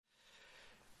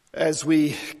As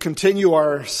we continue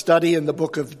our study in the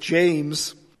book of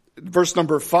James, verse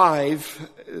number 5,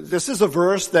 this is a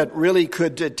verse that really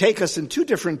could take us in two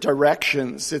different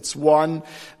directions. It's one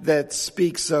that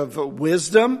speaks of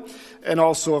wisdom and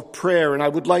also of prayer. And I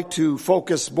would like to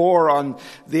focus more on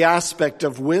the aspect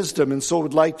of wisdom. And so I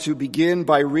would like to begin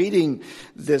by reading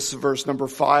this verse number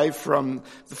 5 from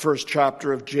the first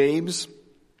chapter of James,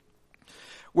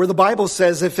 where the Bible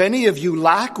says, "If any of you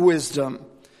lack wisdom,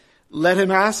 let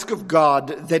him ask of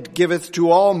God that giveth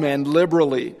to all men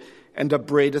liberally and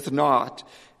upbraideth not,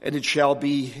 and it shall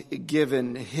be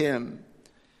given him."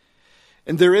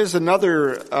 And there is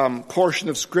another portion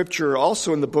of Scripture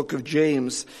also in the book of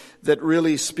James that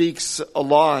really speaks a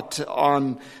lot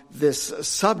on this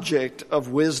subject of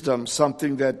wisdom,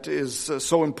 something that is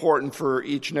so important for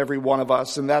each and every one of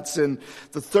us. And that's in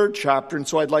the 3rd chapter. And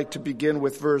so I'd like to begin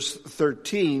with verse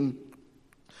 13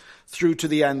 through to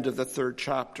the end of the 3rd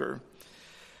chapter,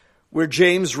 where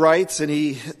James writes, and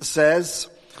he says,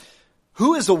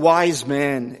 "Who is a wise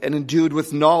man and endued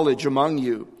with knowledge among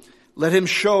you? Let him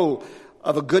show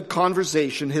of a good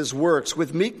conversation his works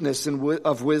with meekness and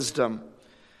of wisdom.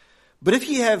 But if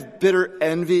ye have bitter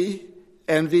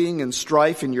envying and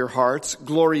strife in your hearts,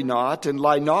 glory not and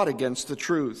lie not against the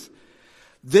truth.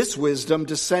 This wisdom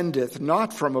descendeth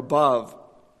not from above,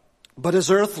 but is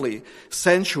earthly,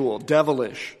 sensual,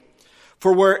 devilish.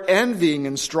 For where envying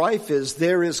and strife is,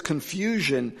 there is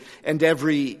confusion and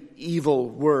every evil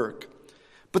work.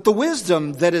 But the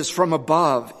wisdom that is from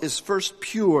above is first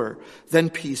pure, then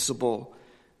peaceable,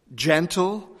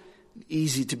 gentle,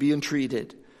 easy to be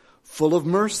entreated, full of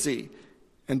mercy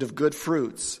and of good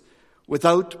fruits,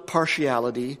 without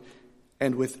partiality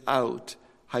and without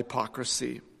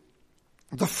hypocrisy.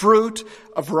 The fruit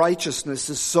of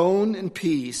righteousness is sown in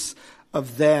peace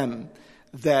of them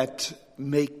that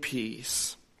make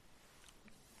peace."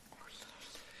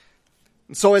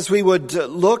 So as we would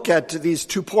look at these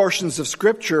two portions of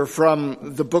Scripture from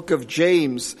the book of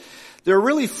James, there are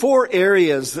really 4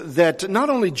 areas that not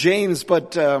only James,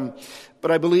 but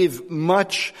I believe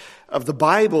much of the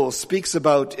Bible speaks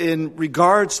about in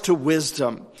regards to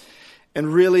wisdom.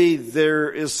 And really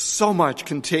there is so much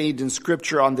contained in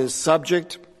Scripture on this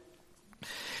subject.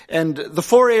 And the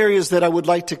 4 areas that I would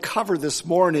like to cover this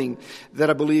morning that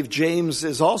I believe James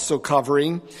is also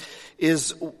covering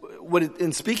is,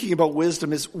 in speaking about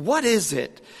wisdom, is what is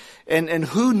it and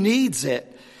who needs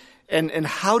it and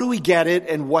how do we get it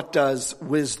and what does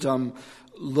wisdom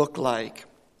look like?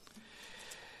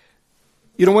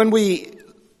 You know, when we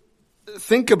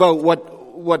think about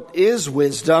what is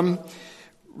wisdom,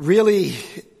 really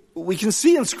we can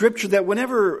see in Scripture that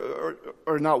whenever,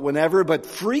 or not whenever, but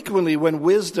frequently when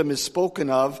wisdom is spoken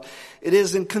of, it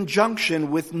is in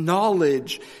conjunction with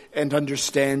knowledge and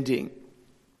understanding.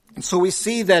 And so we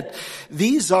see that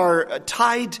these are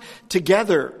tied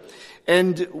together,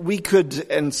 and we could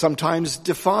and sometimes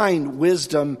define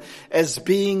wisdom as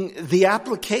being the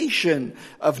application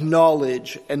of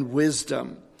knowledge and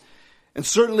wisdom. And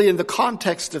certainly in the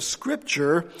context of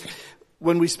Scripture,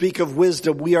 when we speak of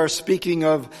wisdom, we are speaking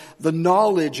of the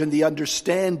knowledge and the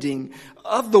understanding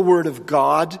of the Word of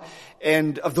God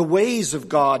and of the ways of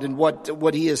God and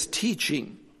what He is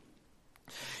teaching.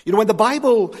 You know, when the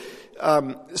Bible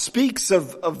speaks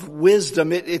of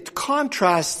wisdom, it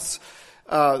contrasts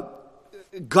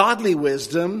godly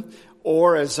wisdom,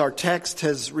 or as our text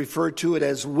has referred to it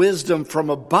as wisdom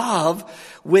from above,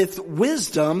 with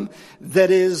wisdom that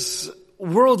is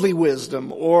worldly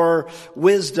wisdom or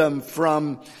wisdom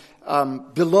from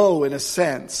below, in a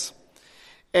sense.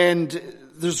 And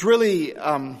there's really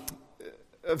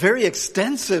a very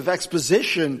extensive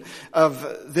exposition of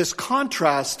this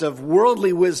contrast of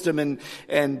worldly wisdom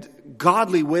and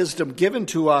godly wisdom given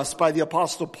to us by the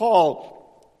Apostle Paul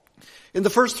in the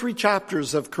first 3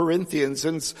 chapters of Corinthians.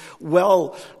 And it's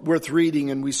well worth reading,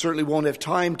 and we certainly won't have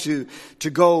time to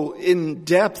go in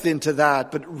depth into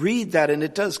that, but read that, and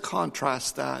it does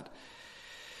contrast that.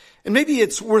 And maybe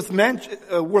it's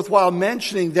worthwhile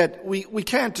mentioning that we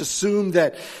can't assume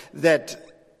that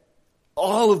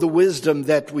all of the wisdom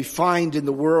that we find in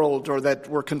the world or that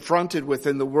we're confronted with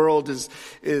in the world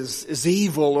is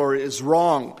evil or is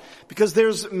wrong. Because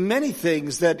there's many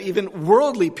things that even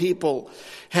worldly people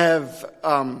have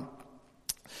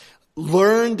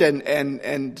learned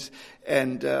and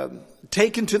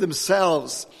taken to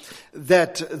themselves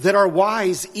that are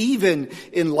wise even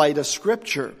in light of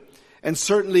Scripture. And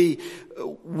certainly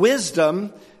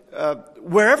wisdom,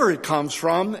 wherever it comes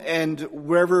from and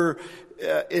wherever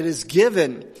it is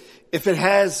given, if it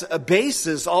has a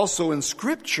basis also in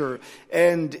Scripture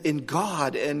and in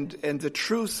God and the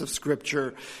truth of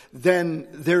Scripture, then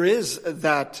there is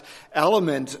that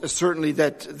element, certainly,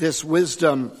 that this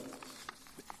wisdom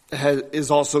is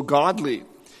also godly.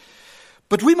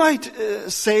 But we might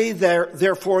say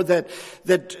therefore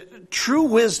that true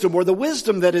wisdom, or the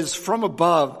wisdom that is from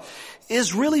above,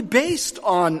 is really based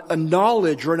on a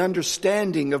knowledge or an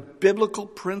understanding of biblical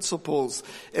principles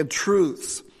and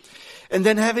truths. And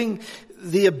then having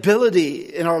the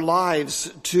ability in our lives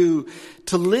to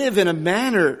live in a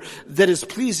manner that is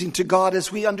pleasing to God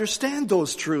as we understand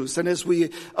those truths and as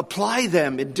we apply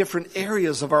them in different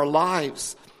areas of our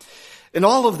lives. And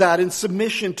all of that in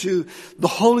submission to the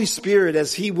Holy Spirit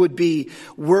as He would be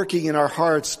working in our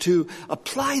hearts to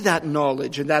apply that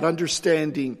knowledge and that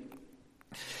understanding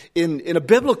in a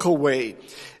biblical way,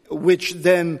 which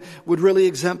then would really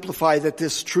exemplify that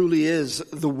this truly is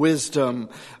the wisdom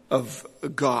of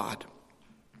God.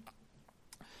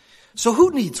 So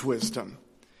who needs wisdom?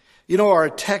 You know, our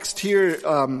text here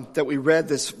that we read,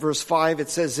 this verse 5, it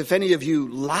says, if any of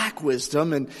you lack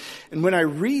wisdom, and when I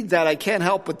read that, I can't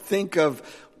help but think of,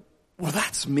 well,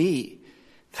 that's me.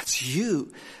 That's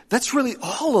you. That's really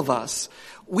all of us.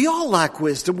 We all lack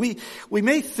wisdom. We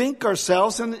may think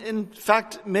ourselves, and in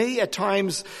fact may at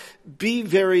times be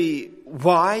very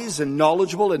wise and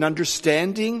knowledgeable and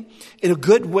understanding in a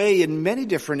good way in many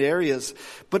different areas.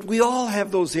 But we all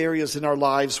have those areas in our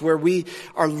lives where we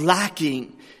are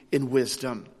lacking in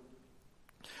wisdom.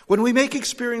 When we make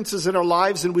experiences in our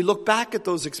lives and we look back at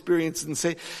those experiences and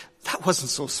say, that wasn't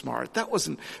so smart. That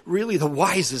wasn't really the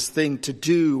wisest thing to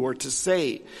do or to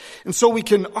say. And so we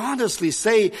can honestly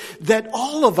say that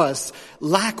all of us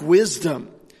lack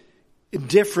wisdom in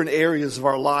different areas of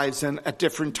our lives and at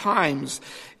different times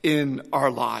in our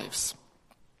lives.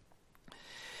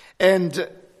 And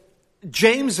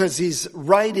James, as he's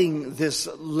writing this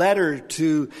letter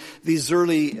to these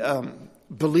early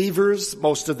believers,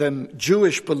 most of them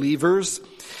Jewish believers,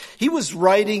 he was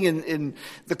writing in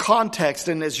the context,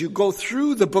 and as you go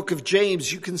through the book of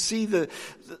James, you can see the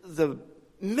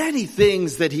many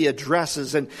things that he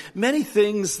addresses and many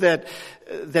things that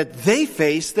they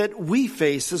face that we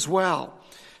face as well.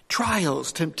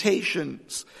 Trials,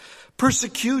 temptations,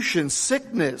 persecution,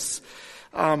 sickness,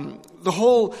 the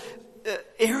whole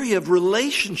area of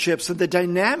relationships and the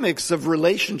dynamics of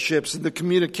relationships and the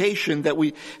communication that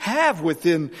we have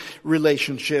within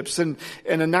relationships and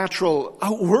a natural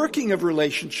outworking of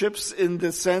relationships in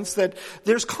the sense that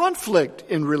there's conflict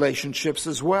in relationships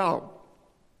as well.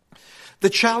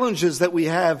 The challenges that we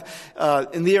have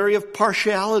in the area of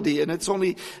partiality, and it's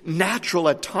only natural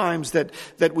at times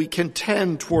that we can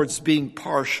tend towards being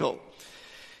partial.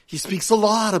 He speaks a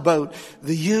lot about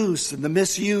the use and the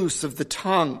misuse of the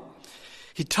tongue.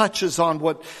 He touches on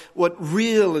what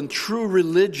real and true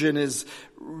religion is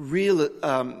really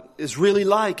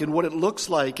like and what it looks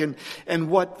like and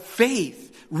what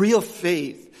faith, real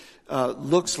faith,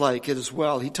 looks like it as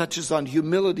well. He touches on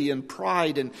humility and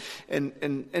pride and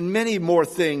many more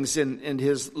things in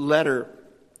his letter,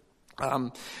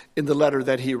 in the letter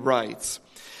that he writes.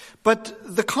 But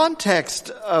the context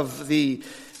of the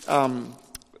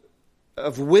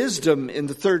of wisdom in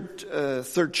the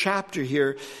third chapter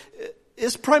here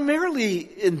is primarily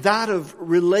in that of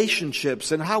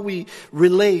relationships and how we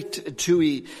relate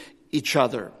to each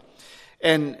other.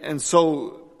 And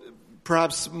so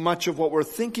perhaps much of what we're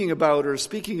thinking about or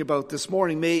speaking about this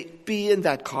morning may be in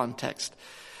that context.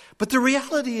 But the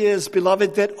reality is,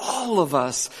 beloved, that all of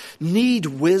us need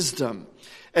wisdom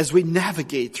as we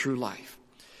navigate through life.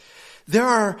 There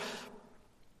are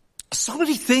so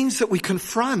many things that we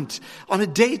confront on a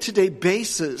day-to-day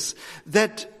basis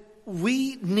that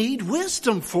we need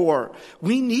wisdom for.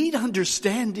 We need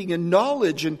understanding and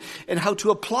knowledge and how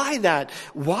to apply that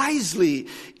wisely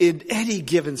in any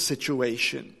given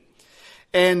situation.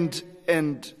 And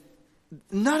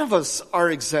none of us are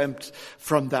exempt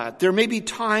from that. There may be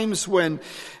times when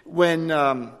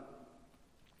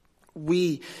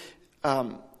we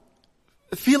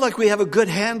feel like we have a good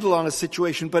handle on a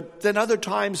situation, but then other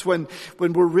times when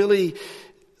we're really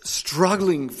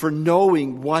struggling for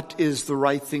knowing what is the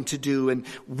right thing to do, and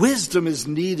wisdom is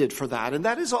needed for that. And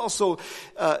that is also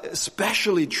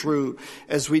especially true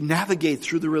as we navigate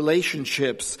through the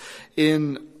relationships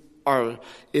in our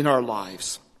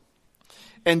lives.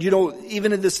 And you know,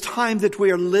 even in this time that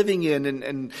we are living in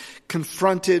and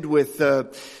confronted with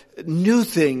new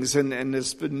things, and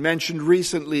has been mentioned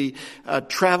recently,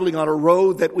 traveling on a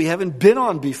road that we haven't been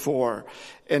on before,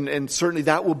 and certainly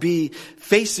that will be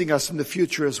facing us in the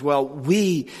future as well.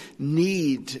 We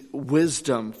need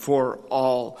wisdom for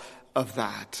all of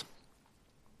that.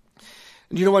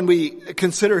 And when we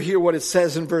consider here what it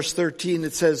says in verse 13,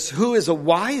 it says, who is a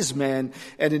wise man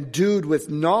and endued with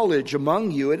knowledge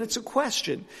among you? And it's a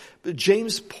question. But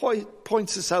James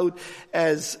points this out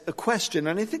as a question.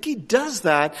 And I think he does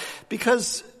that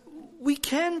because we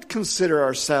can consider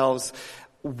ourselves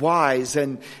wise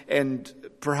and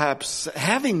perhaps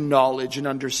having knowledge and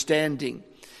understanding.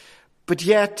 But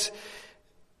yet,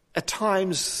 at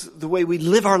times, the way we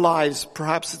live our lives,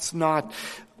 perhaps it's not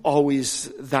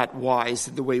always that wise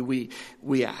in the way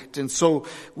we act. And so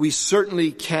we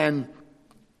certainly can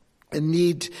and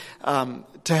need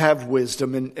to have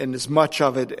wisdom and as much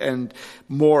of it and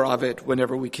more of it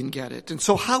whenever we can get it. And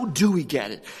so how do we get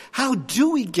it? How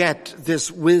do we get this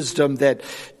wisdom that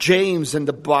James and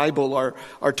the Bible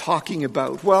are talking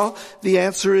about? Well, the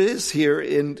answer is here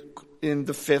in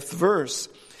the 5th verse.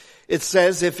 It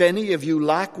says, if any of you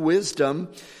lack wisdom,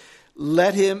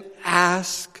 let him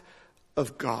ask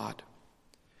of God.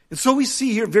 And so we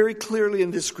see here very clearly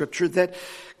in this scripture that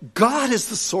God is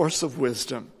the source of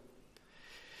wisdom.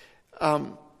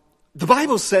 The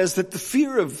Bible says that the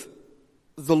fear of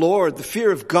the Lord, the fear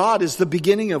of God, is the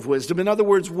beginning of wisdom. In other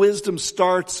words, wisdom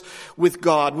starts with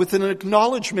God, with an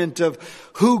acknowledgement of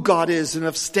who God is and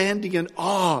of standing in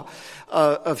awe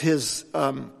of His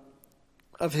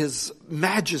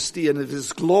majesty and of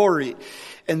His glory,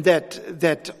 and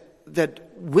that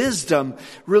wisdom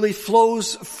really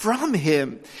flows from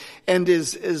Him and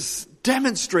is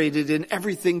demonstrated in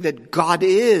everything that God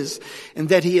is and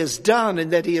that He has done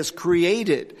and that He has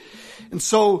created. And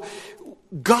so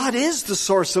God is the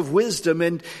source of wisdom,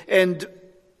 and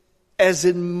as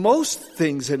in most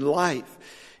things in life,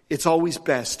 it's always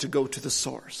best to go to the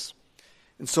source.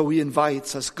 And so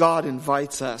God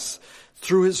invites us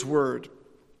through His Word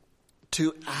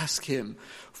to ask Him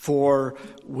for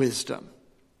wisdom.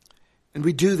 And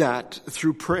we do that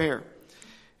through prayer.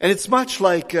 And it's much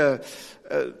like a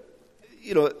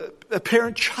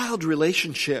parent-child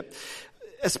relationship.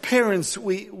 As parents,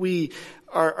 we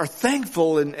are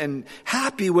thankful and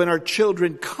happy when our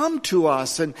children come to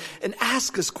us and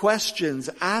ask us questions,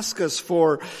 ask us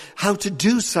for how to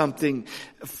do something,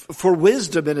 for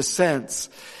wisdom in a sense.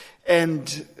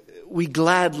 And we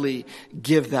gladly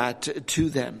give that to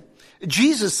them.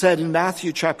 Jesus said in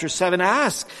Matthew chapter 7,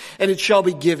 ask, and it shall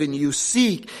be given you.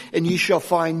 Seek, and ye shall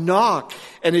find. Knock,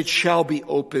 and it shall be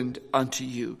opened unto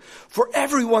you. For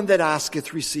everyone that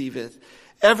asketh receiveth.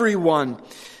 Everyone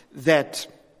that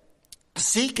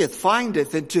seeketh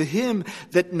findeth, and to him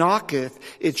that knocketh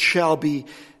it shall be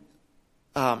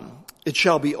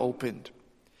opened.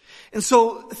 And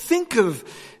so think of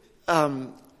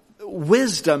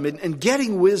wisdom and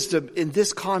getting wisdom in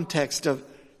this context of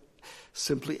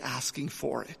simply asking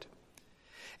for it.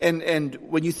 And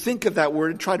when you think of that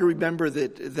word, try to remember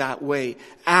that way.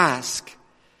 Ask.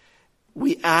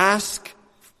 We ask.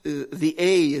 The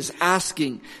A is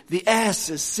asking. The S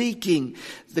is seeking.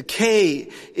 The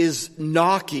K is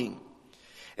knocking.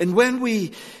 And when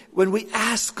we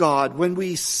ask God, when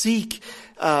we seek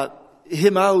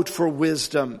Him out for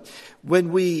wisdom,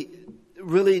 when we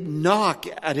really knock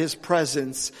at His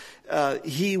presence,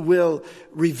 He will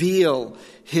reveal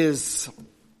His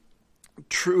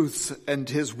truths and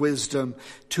His wisdom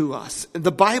to us. And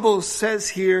the Bible says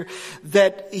here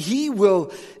that He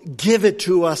will give it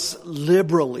to us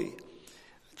liberally.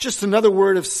 Just another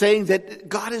word of saying that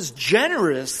God is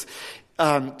generous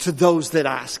to those that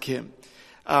ask Him.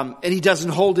 And He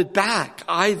doesn't hold it back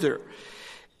either.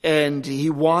 And He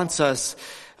wants us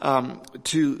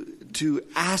to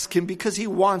ask Him because He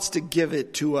wants to give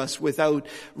it to us without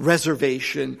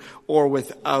reservation or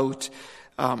without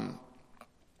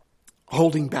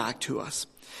holding back to us.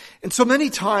 And so many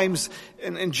times,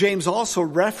 and James also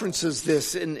references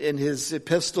this in his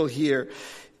epistle here,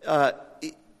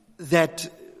 that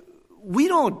we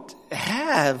don't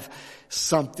have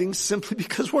something simply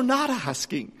because we're not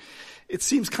asking. It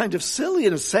seems kind of silly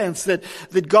in a sense that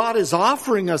God is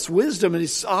offering us wisdom and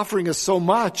He's offering us so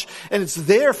much, and it's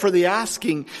there for the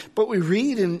asking. But we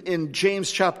read in James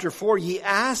chapter 4, ye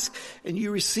ask and ye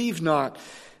receive not,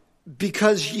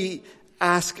 because ye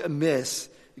ask amiss.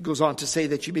 It goes on to say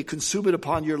that you may consume it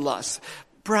upon your lusts,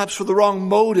 perhaps for the wrong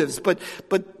motives, but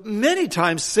many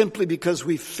times simply because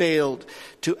we failed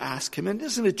to ask Him. And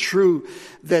isn't it true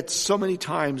that so many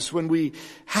times when we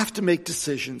have to make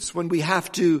decisions, when we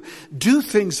have to do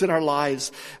things in our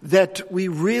lives, that we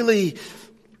really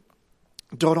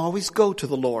don't always go to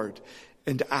the Lord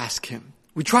and ask Him?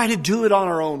 We try to do it on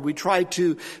our own. We try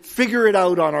to figure it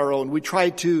out on our own. We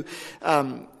try to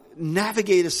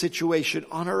navigate a situation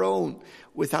on our own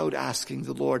without asking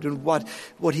the Lord. And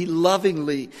what he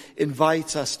lovingly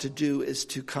invites us to do is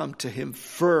to come to him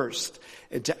first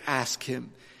and to ask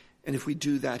him. And if we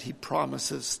do that, he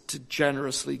promises to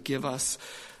generously give us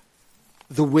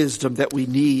the wisdom that we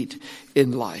need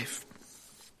in life.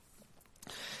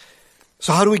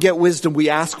 So how do we get wisdom? We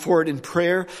ask for it in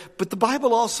prayer, but the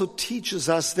Bible also teaches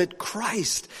us that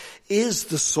Christ is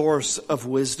the source of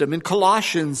wisdom. In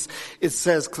Colossians, it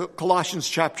says, Colossians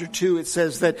chapter 2, it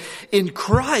says that in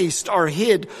Christ are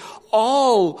hid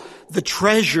all the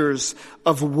treasures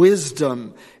of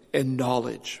wisdom and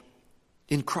knowledge.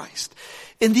 In Christ.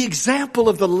 In the example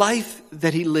of the life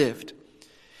that he lived.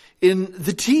 In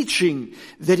the teaching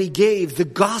that he gave, the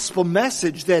gospel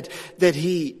message that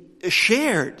he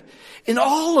shared. In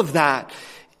all of that,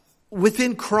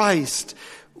 within Christ,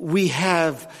 we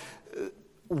have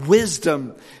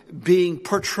wisdom being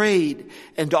portrayed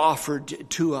and offered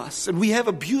to us. And we have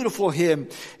a beautiful hymn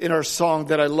in our song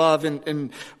that I love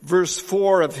in verse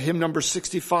 4 of hymn number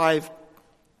 65.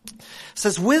 It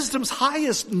says, wisdom's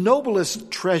highest, noblest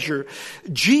treasure,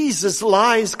 Jesus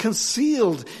lies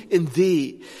concealed in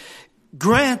thee.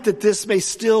 Grant that this may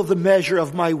still the measure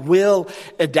of my will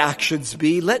and actions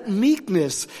be. Let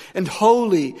meekness and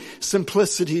holy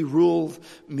simplicity rule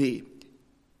me.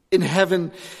 In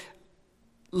heavenly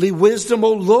wisdom,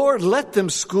 O Lord, let them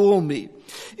school me.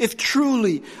 If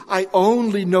truly I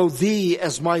only know thee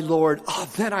as my Lord,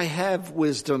 then I have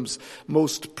wisdom's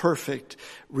most perfect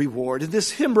reward. And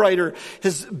this hymn writer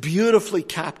has beautifully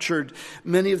captured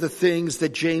many of the things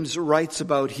that James writes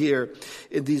about here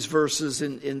in these verses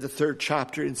in the 3rd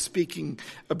chapter in speaking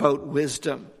about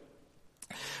wisdom.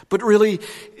 But really,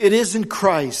 it is in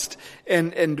Christ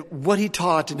and what he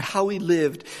taught and how he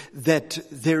lived that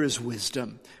there is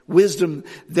wisdom. Wisdom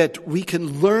that we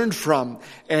can learn from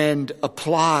and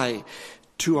apply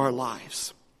to our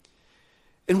lives.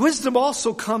 And wisdom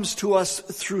also comes to us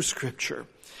through Scripture.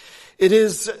 It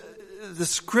is the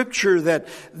Scripture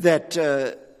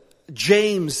that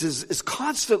James is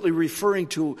constantly referring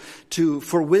to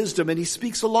for wisdom, and he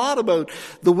speaks a lot about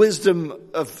the wisdom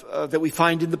that we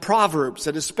find in the Proverbs,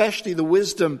 and especially the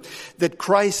wisdom that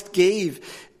Christ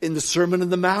gave in the Sermon on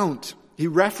the Mount. He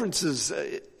references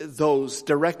those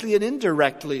directly and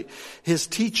indirectly, his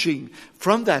teaching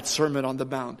from that Sermon on the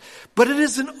Mount. But it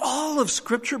is in all of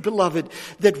Scripture, beloved,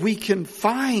 that we can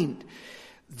find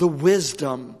the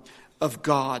wisdom of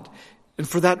God. And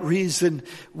for that reason,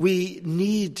 we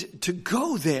need to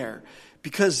go there,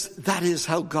 because that is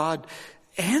how God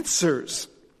answers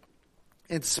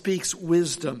and speaks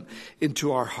wisdom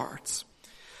into our hearts.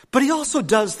 But he also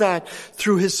does that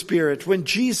through his Spirit. When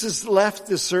Jesus left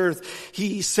this earth,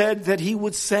 he said that he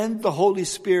would send the Holy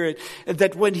Spirit, and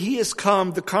that when he has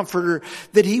come, the Comforter,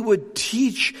 that he would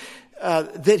teach,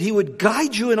 that he would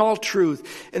guide you in all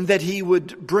truth, and that he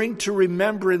would bring to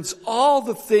remembrance all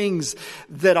the things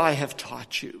that I have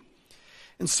taught you.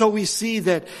 And so we see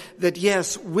that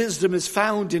yes, wisdom is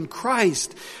found in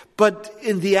Christ, but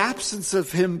in the absence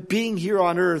of him being here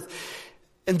on earth,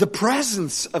 and the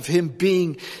presence of him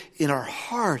being in our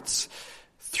hearts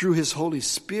through his Holy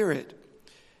Spirit.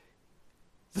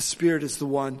 The Spirit is the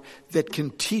one that can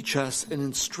teach us and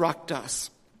instruct us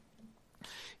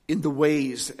in the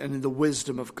ways and in the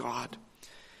wisdom of God.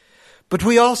 But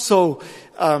we also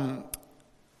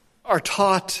are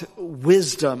taught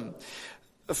wisdom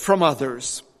from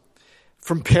others,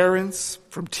 from parents,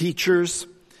 from teachers,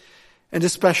 and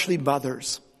especially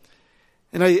mothers.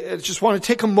 And I just want to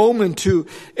take a moment to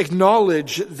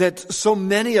acknowledge that so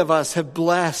many of us have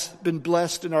been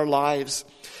blessed in our lives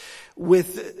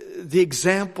with the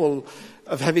example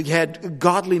of having had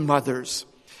godly mothers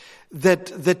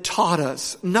that taught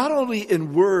us, not only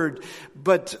in word,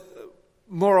 but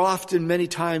more often, many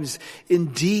times,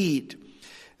 in deed,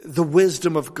 the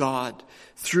wisdom of God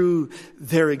through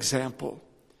their example.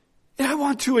 And I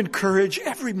want to encourage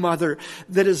every mother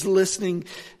that is listening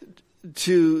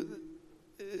to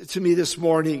me this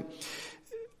morning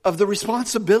of the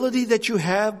responsibility that you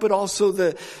have, but also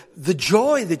the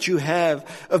joy that you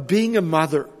have of being a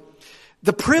mother,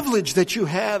 the privilege that you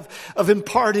have of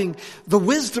imparting the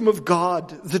wisdom of God,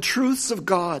 the truths of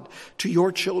God to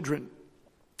your children.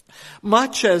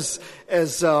 Much as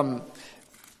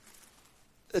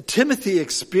Timothy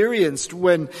experienced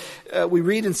when we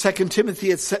read in 2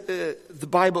 Timothy, the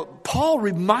Bible, Paul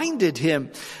reminded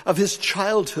him of his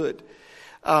childhood,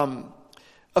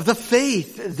 of the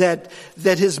faith that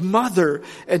his mother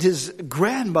and his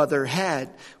grandmother had.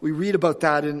 We read about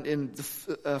that in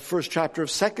the first chapter of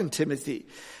 2 Timothy.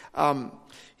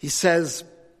 He says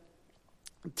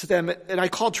to them, and I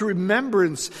call to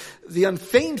remembrance the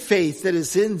unfeigned faith that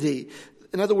is in thee,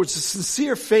 In other words, the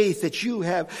sincere faith that you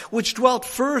have, which dwelt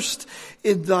first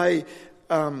in thy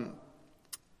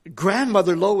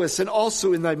grandmother Lois and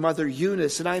also in thy mother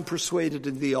Eunice, and I am persuaded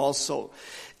in thee also.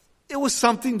 It was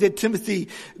something that Timothy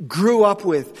grew up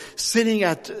with, sitting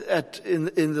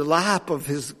in the lap of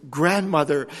his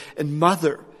grandmother and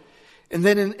mother. And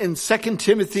then in 2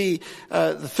 Timothy,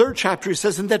 the 3rd chapter, he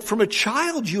says, and that from a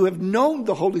child you have known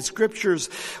the Holy Scriptures,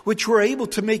 which were able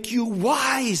to make you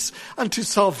wise unto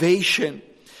salvation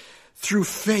through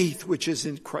faith which is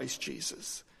in Christ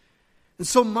Jesus. And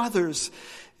so mothers,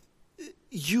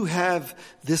 you have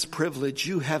this privilege,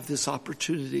 you have this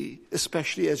opportunity,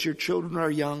 especially as your children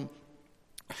are young,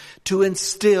 to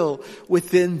instill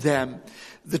within them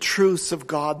the truths of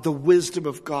God, the wisdom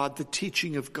of God, the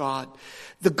teaching of God,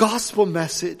 the gospel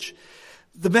message,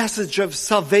 the message of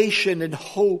salvation and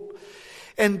hope.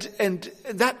 And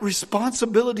that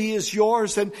responsibility is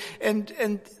yours,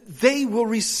 and they will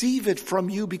receive it from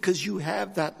you because you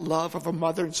have that love of a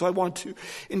mother. And so I want to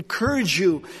encourage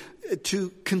you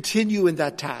to continue in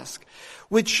that task,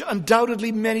 which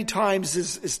undoubtedly many times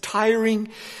is tiring,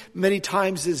 many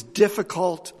times is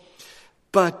difficult,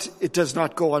 but it does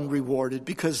not go unrewarded,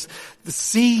 because the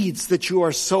seeds that you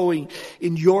are sowing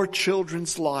in your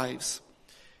children's lives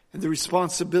and the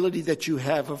responsibility that you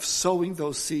have of sowing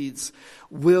those seeds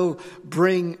will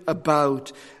bring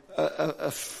about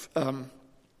a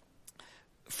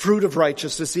fruit of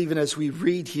righteousness, even as we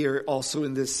read here also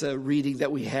in this reading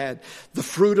that we had. The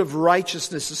fruit of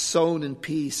righteousness is sown in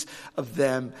peace of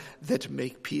them that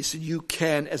make peace. And you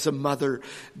can, as a mother,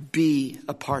 be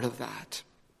a part of that.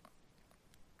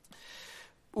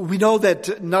 We know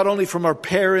that not only from our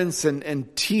parents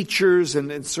and teachers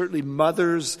and certainly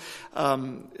mothers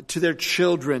to their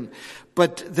children,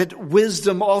 but that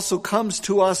wisdom also comes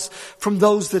to us from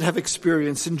those that have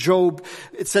experience. In Job,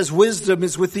 it says wisdom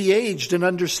is with the aged and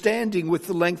understanding with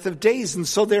the length of days. And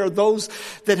so there are those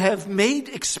that have made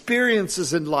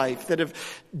experiences in life, that have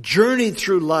journeyed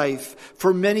through life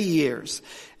for many years.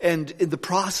 And in the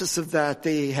process of that,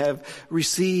 they have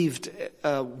received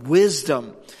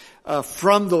wisdom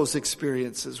from those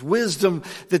experiences, wisdom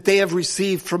that they have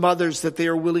received from others that they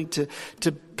are willing to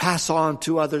pass on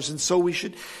to others. And so we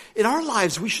should, in our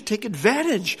lives, we should take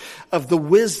advantage of the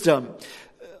wisdom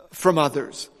from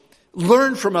others,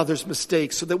 learn from others'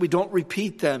 mistakes so that we don't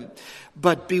repeat them,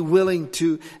 but be willing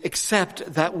to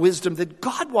accept that wisdom that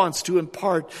God wants to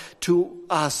impart to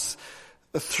us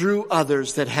through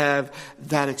others that have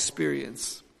that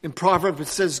experience. In Proverbs it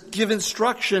says, give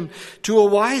instruction to a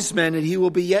wise man and he will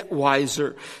be yet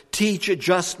wiser. Teach a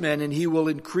just man and he will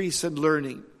increase in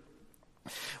learning.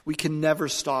 We can never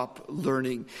stop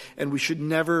learning, and we should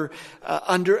never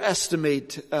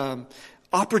underestimate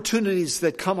opportunities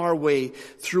that come our way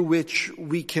through which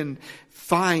we can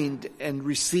find and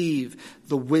receive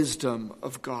the wisdom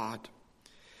of God.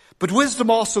 But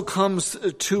wisdom also comes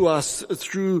to us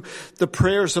through the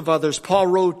prayers of others. Paul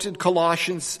wrote in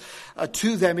Colossians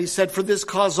to them, he said, for this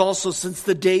cause also, since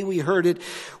the day we heard it,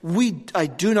 I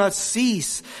do not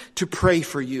cease to pray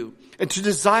for you, and to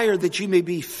desire that you may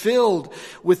be filled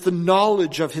with the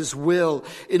knowledge of his will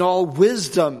in all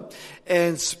wisdom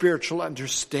and spiritual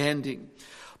understanding.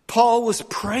 Paul was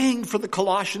praying for the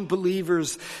Colossian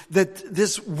believers that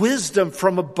this wisdom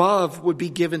from above would be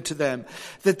given to them,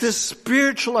 that this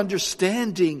spiritual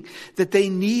understanding that they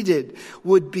needed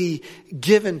would be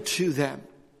given to them.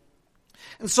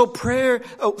 And so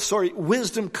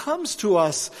wisdom comes to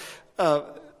us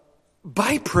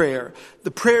by prayer,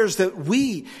 the prayers that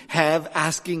we have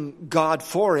asking God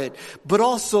for it, but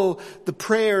also the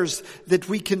prayers that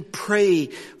we can pray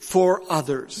for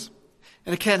others.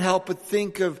 And I can't help but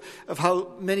think of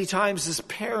how many times as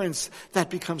parents that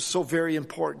becomes so very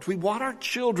important. We want our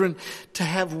children to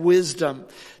have wisdom,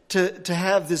 to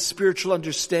have this spiritual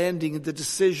understanding and the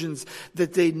decisions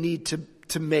that they need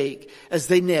to make as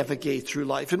they navigate through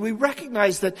life. And we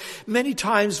recognize that many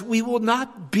times we will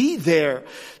not be there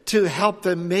to help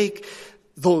them make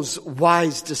those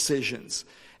wise decisions.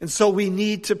 And so we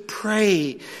need to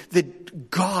pray that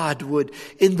God would,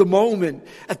 in the moment,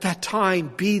 at that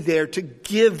time, be there to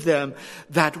give them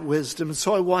that wisdom. And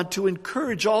so I want to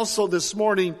encourage also this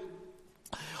morning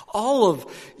all of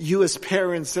you as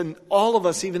parents and all of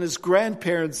us even as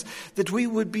grandparents, that we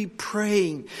would be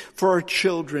praying for our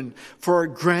children, for our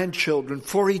grandchildren,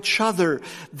 for each other,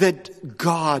 that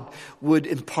God would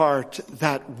impart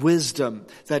that wisdom,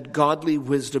 that godly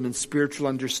wisdom and spiritual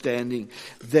understanding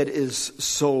that is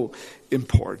so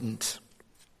important.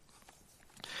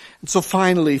 And so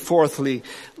finally, fourthly,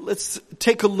 let's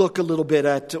take a look a little bit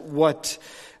at what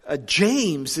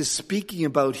James is speaking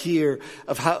about here,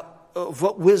 of how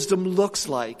what wisdom looks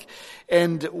like.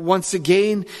 And once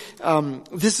again,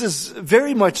 this is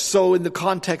very much so in the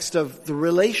context of the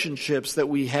relationships that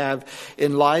we have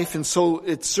in life. And so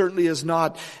it certainly is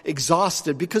not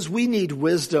exhausted, because we need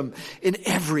wisdom in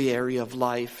every area of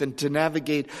life and to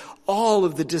navigate all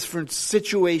of the different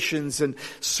situations and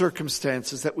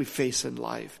circumstances that we face in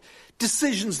life.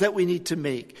 Decisions that we need to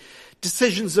make.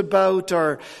 Decisions about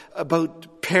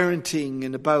parenting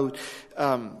and about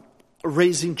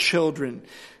raising children.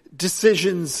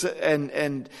 Decisions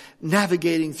and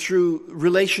navigating through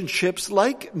relationships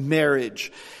like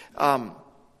marriage,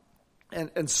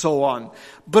 and so on.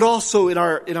 But also in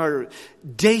our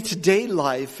day-to-day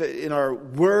life, in our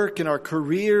work, in our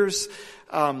careers,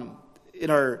 in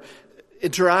our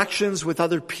interactions with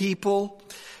other people.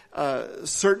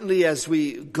 Certainly as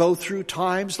we go through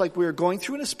times like we're going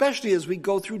through, and especially as we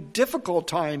go through difficult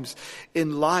times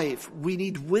in life, we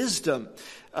need wisdom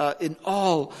in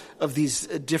all of these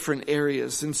different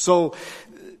areas. And so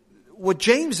what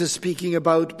James is speaking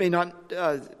about may not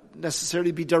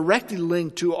necessarily be directly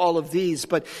linked to all of these,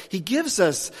 but he gives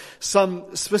us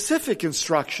some specific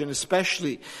instruction,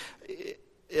 especially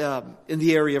in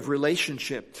the area of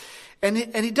relationship. And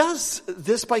he does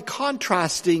this by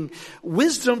contrasting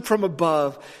wisdom from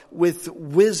above with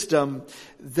wisdom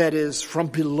that is from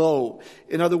below.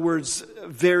 In other words,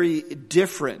 very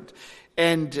different.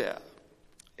 And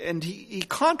he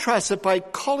contrasts it by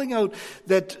calling out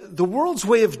that the world's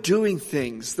way of doing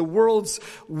things, the world's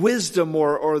wisdom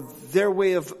or their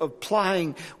way of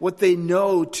applying what they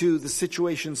know to the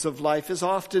situations of life is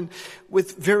often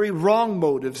with very wrong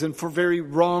motives and for very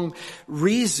wrong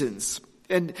reasons.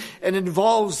 And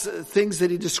involves things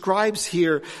that he describes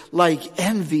here like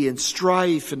envy and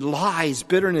strife and lies,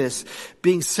 bitterness,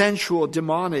 being sensual,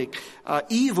 demonic,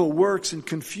 evil works and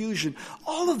confusion.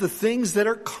 All of the things that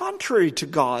are contrary to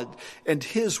God and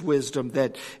his wisdom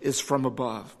that is from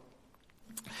above.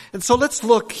 And so let's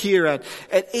look here at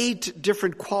 8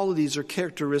 different qualities or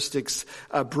characteristics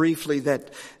briefly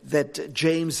that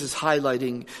James is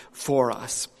highlighting for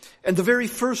us. And the very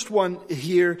first one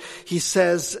here, he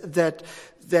says that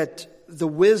the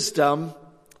wisdom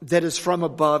that is from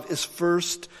above is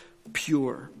first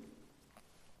pure.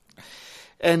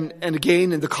 And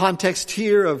again, in the context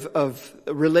here of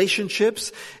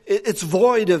relationships, it's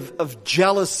void of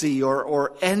jealousy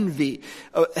or envy,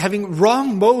 having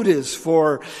wrong motives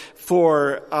for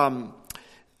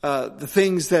the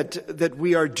things that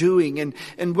we are doing.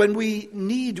 And when we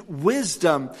need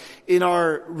wisdom in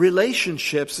our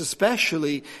relationships,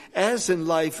 especially as in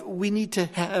life, we need to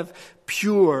have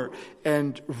pure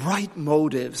and right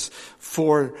motives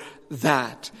for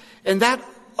that. And that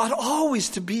ought always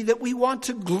to be that we want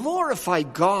to glorify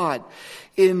God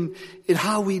in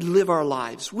how we live our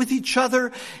lives with each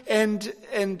other and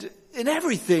in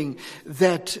everything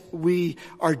that we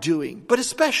are doing, but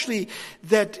especially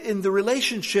that in the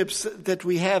relationships that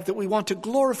we have, that we want to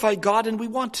glorify God and we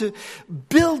want to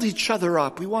build each other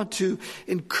up. We want to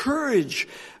encourage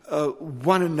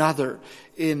one another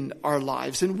in our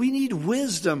lives. And we need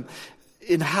wisdom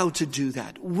in how to do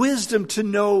that. Wisdom to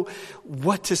know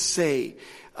what to say,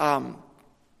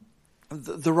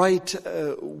 the right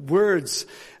words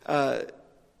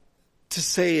to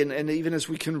say, and even as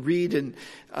we can read in,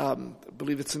 I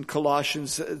believe it's in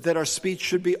Colossians, that our speech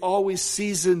should be always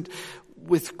seasoned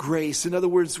with grace. In other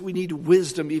words, we need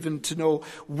wisdom even to know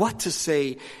what to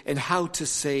say and how to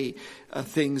say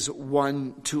things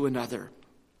one to another.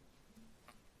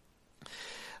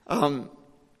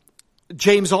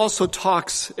 James also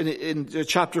talks in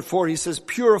chapter 4, he says,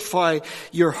 purify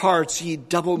your hearts, ye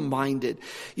double-minded.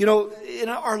 You know, in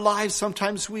our lives,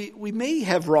 sometimes we may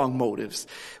have wrong motives.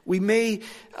 We may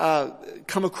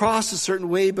come across a certain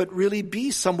way, but really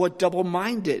be somewhat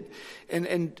double-minded.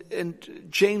 And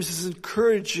James is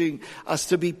encouraging us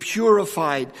to be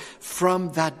purified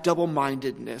from that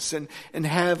double-mindedness and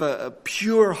have a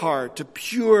pure heart, a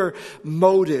pure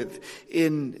motive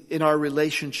in our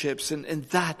relationships. And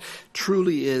that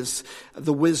truly is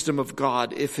the wisdom of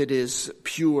God if it is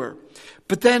pure.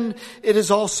 But then it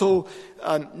is also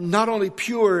not only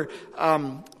pure,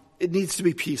 it needs to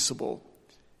be peaceable.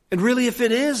 And really, if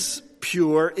it is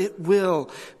pure, it will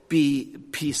be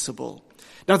peaceable.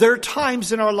 Now, there are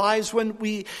times in our lives when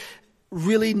we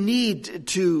really need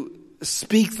to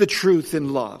speak the truth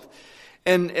in love.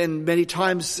 And many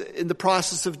times in the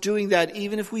process of doing that,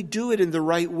 even if we do it in the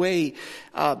right way,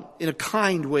 in a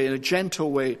kind way, in a gentle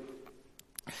way,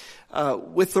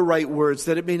 with the right words,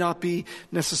 that it may not be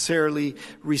necessarily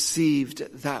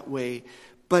received that way.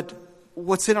 But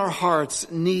what's in our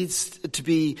hearts needs to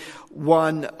be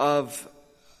one of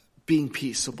being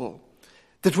peaceable.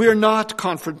 That we are not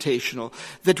confrontational,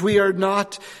 that we are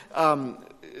not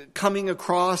coming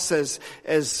across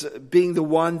as being the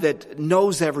one that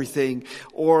knows everything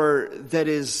or that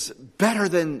is better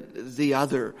than the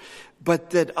other,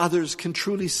 but that others can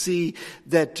truly see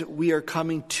that we are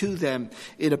coming to them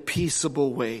in a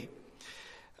peaceable way.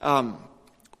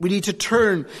 We need to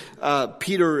turn,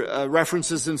 Peter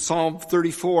references in Psalm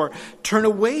 34, turn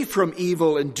away from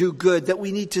evil and do good, that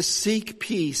we need to seek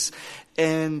peace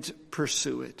and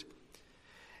pursue it.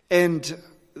 And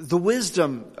the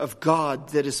wisdom of God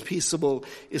that is peaceable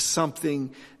is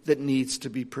something that needs to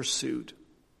be pursued.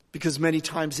 Because many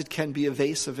times it can be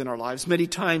evasive in our lives. Many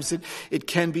times it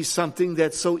can be something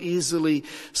that so easily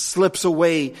slips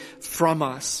away from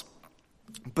us.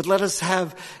 But let us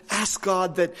ask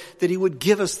God that He would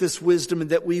give us this wisdom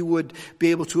and that we would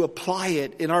be able to apply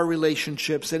it in our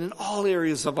relationships and in all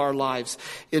areas of our lives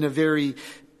in a very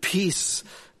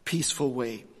peaceful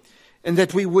way. And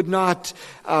that we would not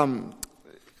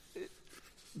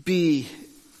be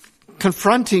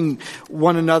confronting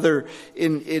one another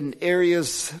in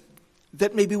areas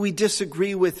that maybe we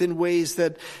disagree with in ways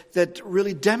that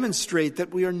really demonstrate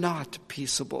that we are not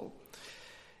peaceable.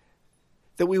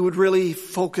 That we would really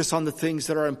focus on the things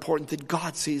that are important, that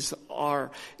God sees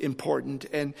are important,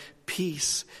 and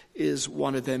peace is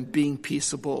one of them. Being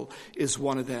peaceable is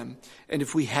one of them. And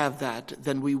if we have that,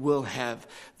 then we will have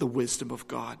the wisdom of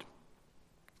God.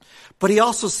 But he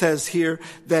also says here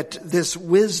that this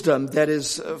wisdom that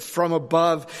is from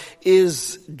above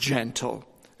is gentle,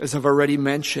 as I've already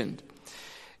mentioned.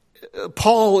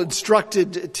 Paul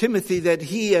instructed Timothy that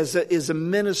he is a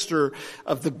minister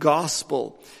of the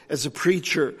gospel, as a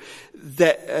preacher,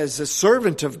 that as a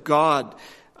servant of God,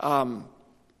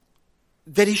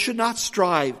 that he should not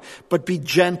strive, but be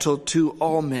gentle to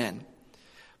all men.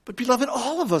 But beloved,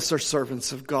 all of us are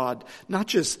servants of God, not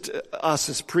just us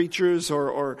as preachers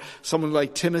or someone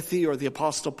like Timothy or the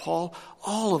Apostle Paul.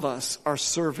 All of us are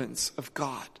servants of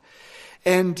God.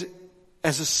 And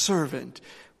as a servant,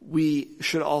 we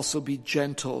should also be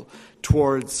gentle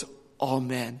towards all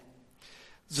men.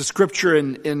 There's a scripture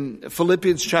in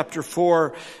Philippians chapter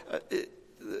 4.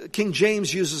 King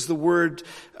James uses the word,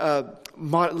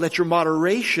 let your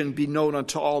moderation be known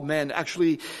unto all men.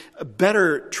 Actually, a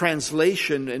better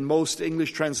translation, and most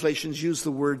English translations use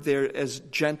the word there as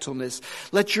gentleness.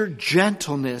 Let your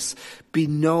gentleness be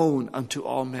known unto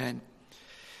all men.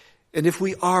 And if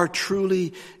we are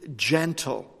truly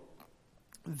gentle,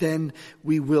 then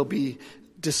we will be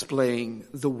displaying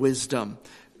the wisdom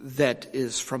that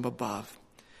is from above.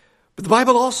 But the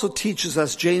Bible also teaches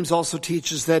us, James also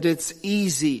teaches, that it's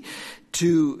easy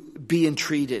to be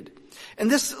entreated. And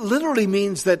this literally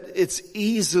means that it's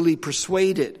easily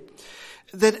persuaded.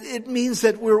 That it means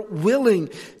that we're willing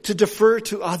to defer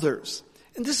to others.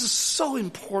 And this is so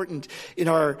important in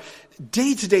our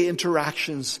day-to-day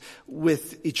interactions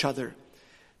with each other.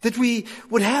 That we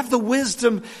would have the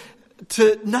wisdom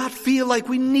to not feel like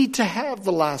we need to have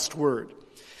the last word.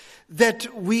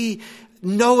 That we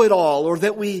know it all, or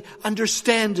that we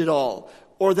understand it all,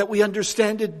 or that we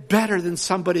understand it better than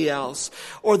somebody else,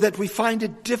 or that we find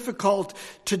it difficult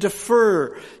to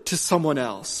defer to someone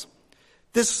else.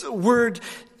 This word,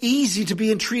 easy to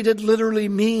be entreated, literally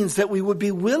means that we would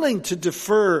be willing to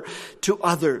defer to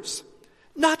others.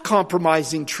 Not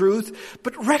compromising truth,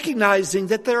 but recognizing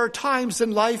that there are times in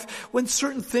life when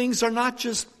certain things are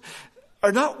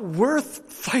not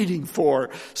worth fighting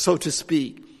for, so to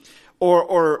speak,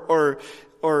 or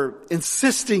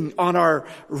insisting on our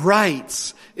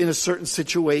rights in a certain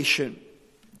situation.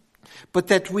 But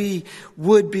that we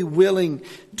would be willing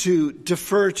to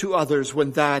defer to others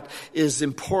when that is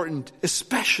important,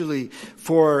 especially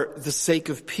for the sake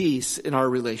of peace in our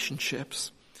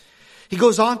relationships. He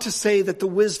goes on to say that the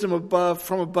wisdom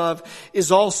from above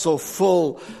is also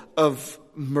full of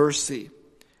mercy.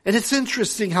 And it's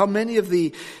interesting how many of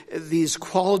these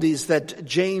qualities that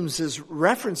James is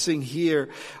referencing here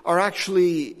are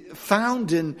actually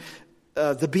found in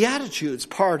the Beatitudes,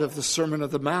 part of the Sermon on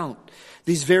the Mount.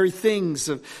 These very things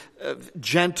of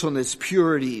gentleness,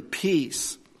 purity,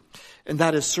 peace. And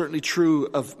that is certainly true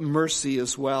of mercy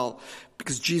as well.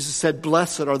 Because Jesus said,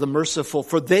 "Blessed are the merciful,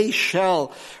 for they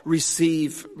shall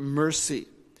receive mercy."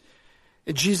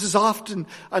 And Jesus often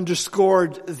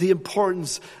underscored the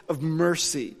importance of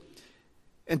mercy.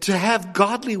 And to have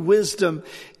godly wisdom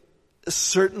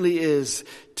certainly is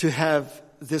to have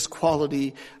this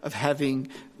quality of having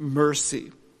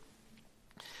mercy.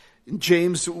 In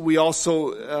James, we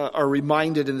also are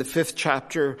reminded in the 5th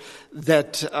chapter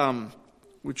that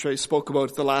which I spoke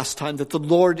about the last time, that the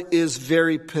Lord is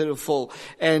very pitiful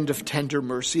and of tender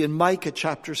mercy. In Micah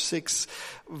chapter 6,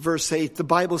 verse 8, the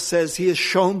Bible says, He has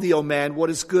shown thee, O man,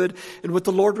 what is good and what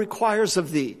the Lord requires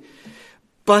of thee,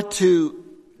 but to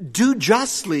do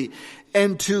justly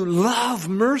and to love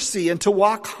mercy and to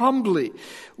walk humbly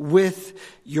with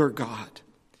your God.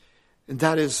 And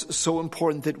that is so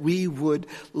important, that we would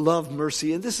love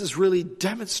mercy. And this is really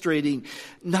demonstrating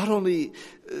not only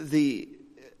the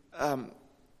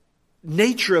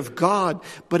nature of God,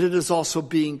 but it is also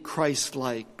being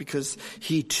Christ-like, because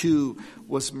He too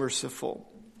was merciful.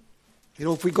 You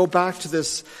know, if we go back to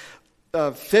this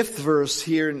fifth verse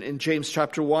here in James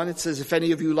chapter 1, it says, If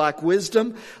any of you lack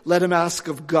wisdom, let him ask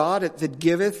of God, that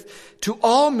giveth to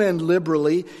all men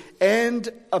liberally and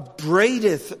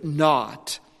upbraideth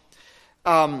not.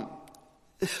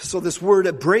 So this word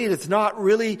upbraideth not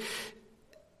really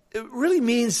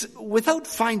means without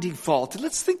finding fault. And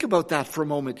let's think about that for a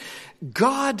moment.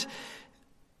 God,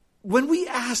 when we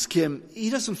ask Him, He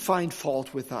doesn't find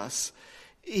fault with us.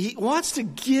 He wants to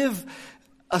give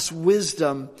us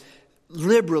wisdom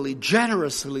liberally,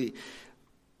 generously.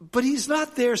 But He's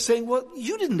not there saying, well,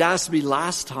 you didn't ask me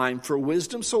last time for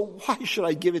wisdom, so why should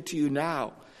I give it to you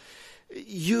now?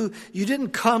 You didn't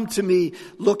come to me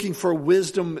looking for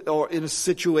wisdom or in a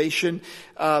situation.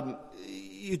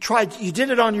 You did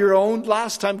it on your own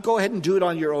last time. Go ahead and do it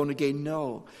on your own again.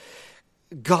 No.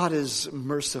 God is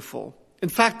merciful. In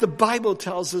fact, the Bible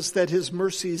tells us that His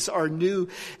mercies are new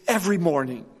every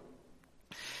morning.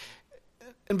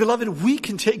 And beloved, we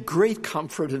can take great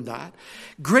comfort in that.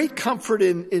 Great comfort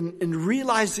in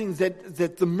realizing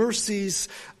that the mercies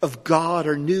of God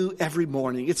are new every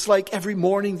morning. It's like every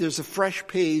morning there's a fresh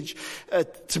page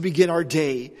to begin our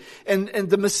day. And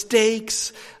the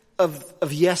mistakes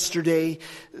of yesterday,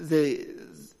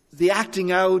 the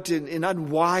acting out in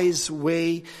unwise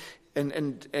way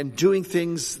and doing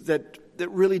things that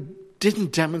really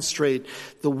didn't demonstrate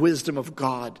the wisdom of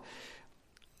God.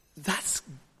 That's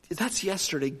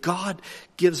yesterday. God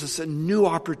gives us a new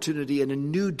opportunity and a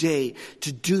new day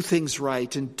to do things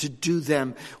right and to do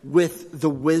them with the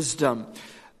wisdom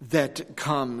that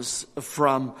comes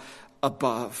from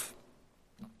above.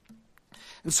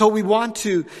 And so we want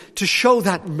to show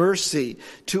that mercy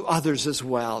to others as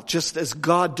well. Just as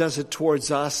God does it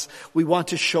towards us, we want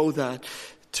to show that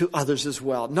to others as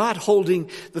well. Not holding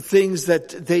the things that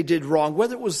they did wrong,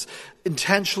 whether it was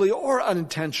intentionally or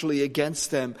unintentionally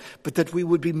against them, but that we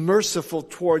would be merciful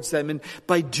towards them. And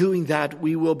by doing that,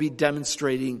 we will be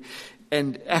demonstrating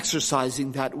and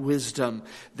exercising that wisdom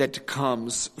that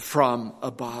comes from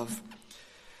above.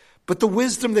 But the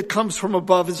wisdom that comes from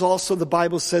above is also, the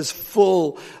Bible says,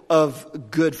 full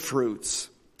of good fruits.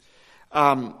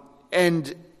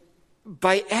 And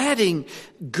by adding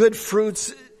good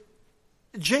fruits,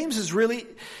 James is really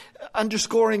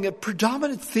underscoring a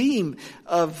predominant theme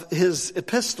of his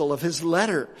epistle, of his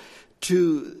letter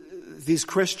to these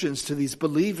Christians, to these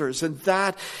believers. And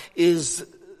that is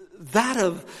that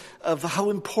of how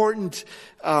important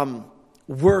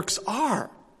works are.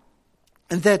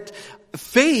 And that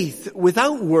faith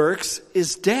without works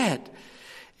is dead.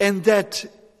 And that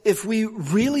if we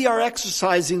really are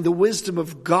exercising the wisdom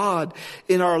of God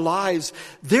in our lives,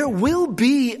 there will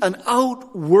be an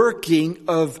outworking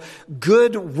of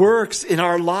good works in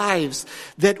our lives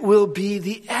that will be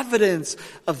the evidence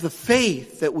of the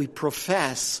faith that we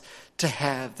profess to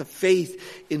have, the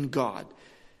faith in God.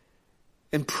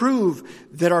 And prove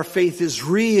that our faith is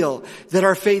real, that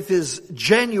our faith is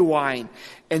genuine,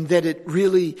 and that it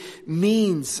really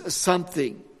means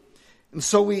something. And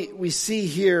so we see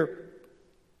here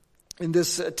in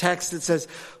this text, it says,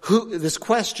 this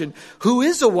question, who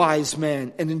is a wise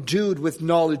man and endued with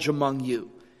knowledge among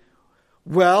you?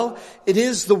 Well, it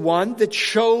is the one that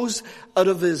shows out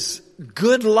of his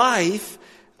good life,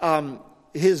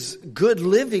 his good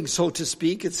living, so to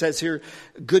speak. It says here,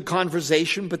 good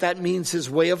conversation, but that means his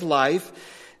way of life.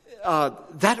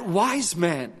 That wise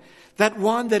man, that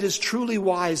one that is truly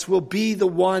wise, will be the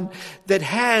one that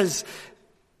has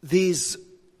these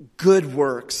good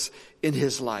works in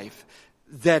his life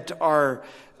that are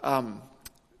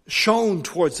shown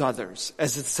towards others,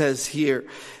 as it says here,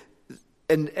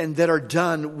 and that are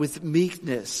done with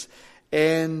meekness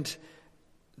and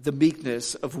the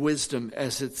meekness of wisdom,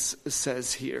 as it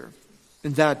says here.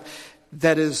 And that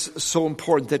is so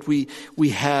important, that we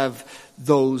have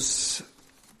those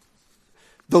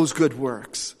good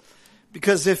works.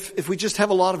 Because if we just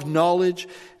have a lot of knowledge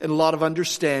and a lot of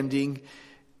understanding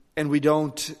and we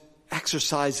don't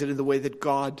exercise it in the way that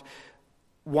God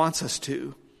wants us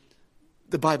to,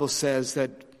 the Bible says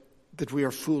that we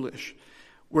are foolish.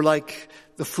 We're like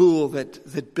the fool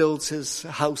that builds his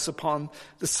house upon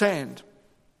the sand,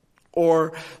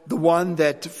 or the one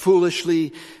that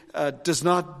foolishly does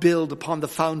not build upon the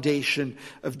foundation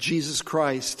of Jesus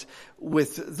Christ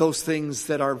with those things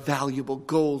that are valuable,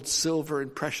 gold, silver,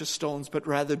 and precious stones, but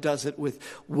rather does it with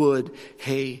wood,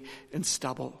 hay, and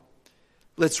stubble.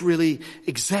 Let's really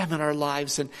examine our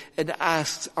lives and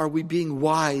ask, are we being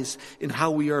wise in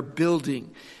how we are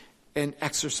building and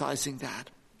exercising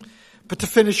that? But to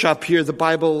finish up here, the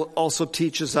Bible also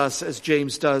teaches us, as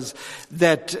James does,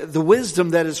 that the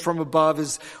wisdom that is from above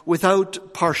is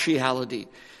without partiality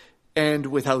and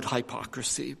without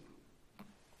hypocrisy.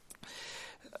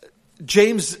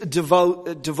 James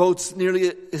devotes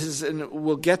nearly his, and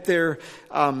we'll get there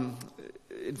in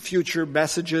future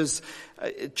messages,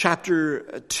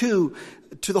 chapter 2,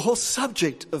 to the whole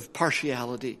subject of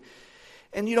partiality.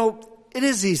 And it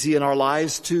is easy in our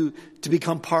lives to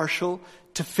become partial,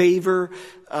 to favor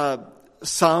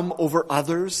some over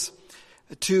others,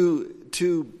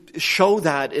 to show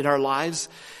that in our lives.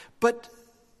 But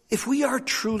if we are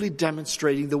truly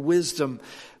demonstrating the wisdom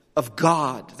of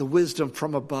God, the wisdom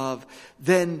from above,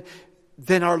 then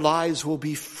our lives will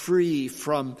be free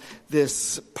from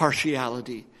this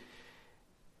partiality.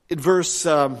 In verse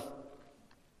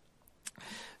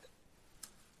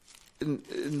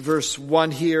in verse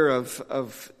 1 here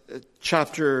of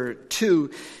chapter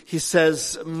 2, he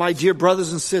says, "My dear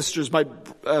brothers and sisters, my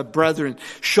brethren,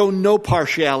 show no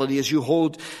partiality as you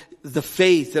hold the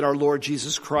faith in our Lord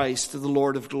Jesus Christ, the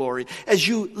Lord of glory." As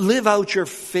you live out your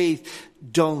faith,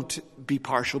 don't be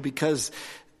partial, because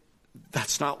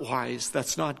that's not wise,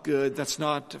 that's not good, that's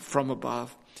not from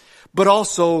above. But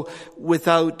also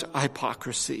without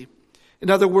hypocrisy. In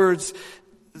other words,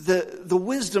 the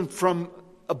wisdom from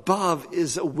above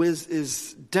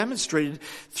is demonstrated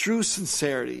through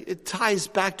sincerity. It ties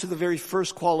back to the very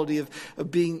first quality of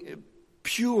being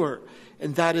pure,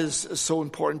 and that is so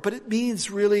important. But it means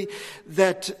really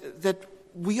that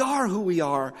we are who we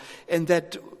are, and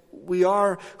that we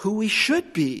are who we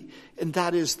should be, and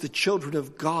that is the children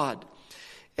of God.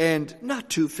 And not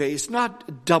two-faced,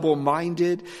 not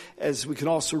double-minded, as we can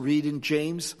also read in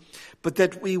James, but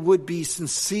that we would be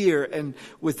sincere and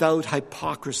without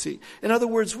hypocrisy. In other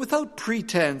words, without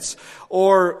pretense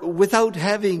or without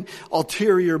having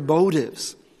ulterior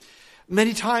motives.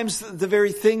 Many times the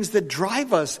very things that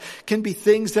drive us can be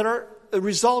things that are a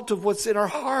result of what's in our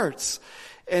hearts.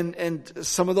 And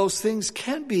some of those things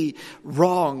can be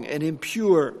wrong and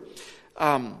impure.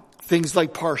 Things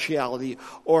like partiality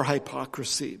or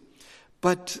hypocrisy.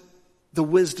 But the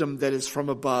wisdom that is from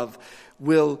above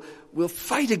will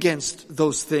fight against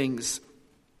those things.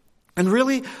 And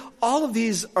really, all of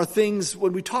these are things,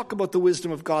 when we talk about the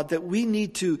wisdom of God, that we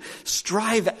need to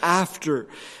strive after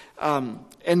and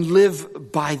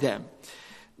live by them.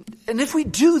 And if we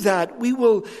do that, we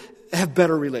will have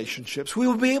better relationships. We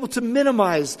will be able to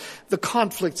minimize the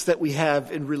conflicts that we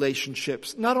have in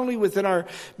relationships, not only within our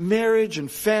marriage and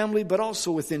family, but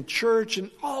also within church and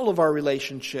all of our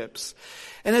relationships.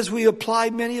 And as we apply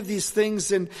many of these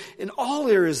things in all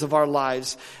areas of our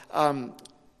lives,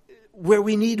 where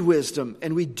we need wisdom,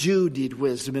 and we do need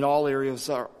wisdom in all areas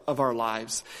of our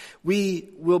lives, we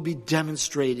will be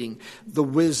demonstrating the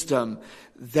wisdom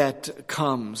that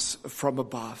comes from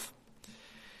above.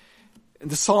 And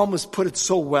the psalmist put it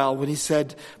so well when he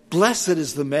said, "Blessed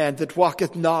is the man that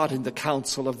walketh not in the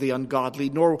counsel of the ungodly,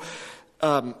 nor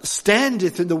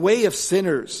standeth in the way of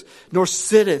sinners, nor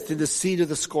sitteth in the seat of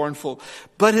the scornful.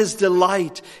 But his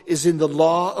delight is in the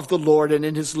law of the Lord, and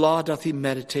in his law doth he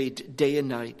meditate day and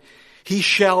night. He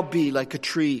shall be like a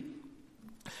tree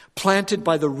planted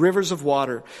by the rivers of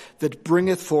water, that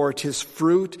bringeth forth his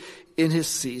fruit in his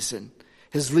season.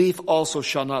 His leaf also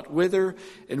shall not wither,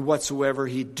 and whatsoever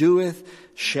he doeth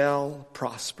shall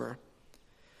prosper."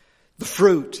 The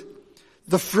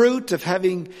fruit of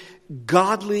having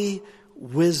godly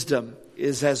wisdom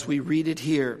is, as we read it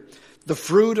here, "The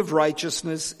fruit of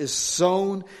righteousness is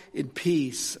sown in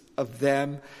peace of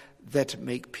them that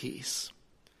make peace."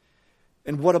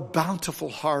 And what a bountiful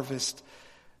harvest,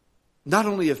 not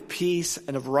only of peace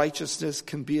and of righteousness,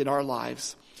 can be in our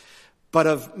lives, but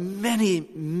of many,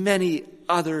 many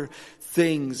other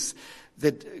things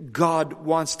that God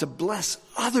wants to bless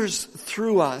others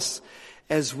through us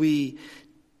as we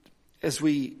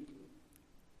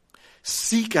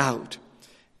seek out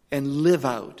and live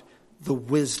out the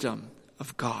wisdom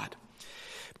of God.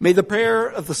 May the prayer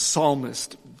of the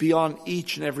psalmist be on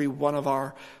each and every one of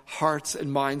our hearts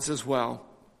and minds as well,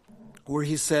 where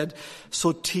he said,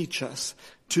 "So teach us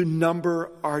to number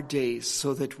our days,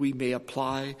 so that we may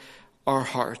apply our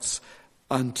hearts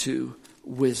unto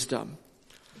wisdom."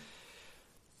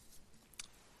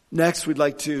 Next, we'd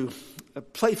like to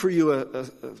play for you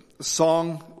a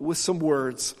song with some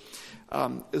words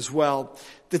as well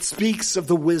that speaks of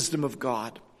the wisdom of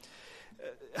God.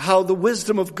 How the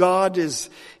wisdom of God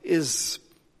is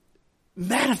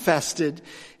manifested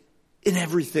in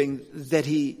everything that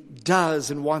he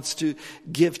does and wants to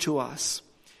give to us.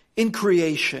 In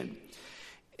creation,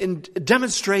 in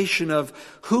demonstration of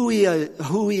who he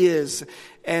is,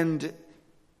 and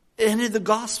in the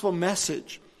gospel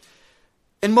message.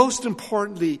 And most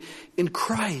importantly, in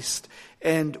Christ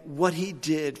and what he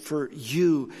did for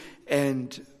you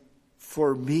and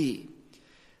for me.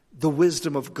 The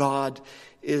wisdom of God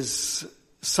is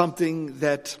something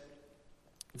that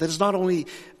is not only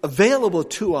available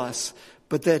to us,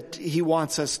 but that he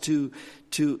wants us to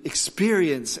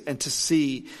experience and to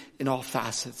see in all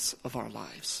facets of our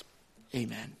lives.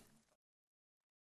 Amen.